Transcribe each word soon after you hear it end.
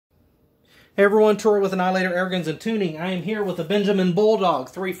Hey everyone, Troy with Annihilator Airguns and Tuning. I am here with the Benjamin Bulldog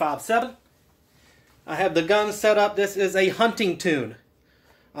 357. I have the gun set up. This is a hunting tune.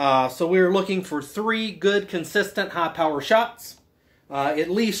 So we're looking for 3 good, consistent, high-power shots. At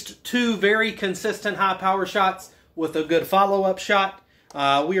least 2 very consistent high-power shots with a good follow-up shot.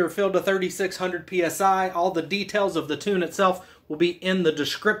 We are filled to 3,600 PSI. All the details of the tune itself will be in the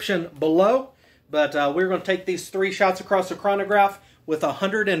description below. But we're going to take these 3 shots across the chronograph with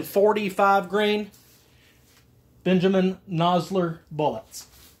 145 grain Benjamin Nosler bullets.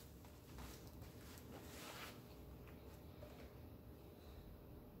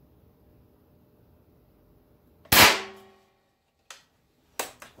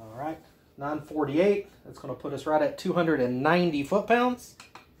 All right, 948. That's going to put us right at 290 foot-pounds.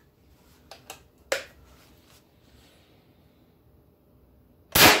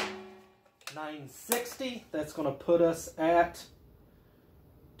 .960. That's going to put us at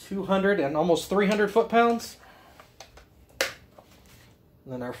 200 and almost 300 foot-pounds.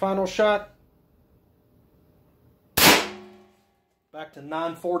 And then our final shot, back to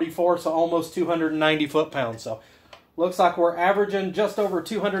 944, so almost 290 foot-pounds. So looks like we're averaging just over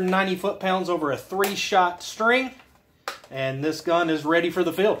 290 foot-pounds over a 3-shot string. And this gun is ready for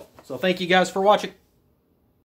the field. So thank you guys for watching.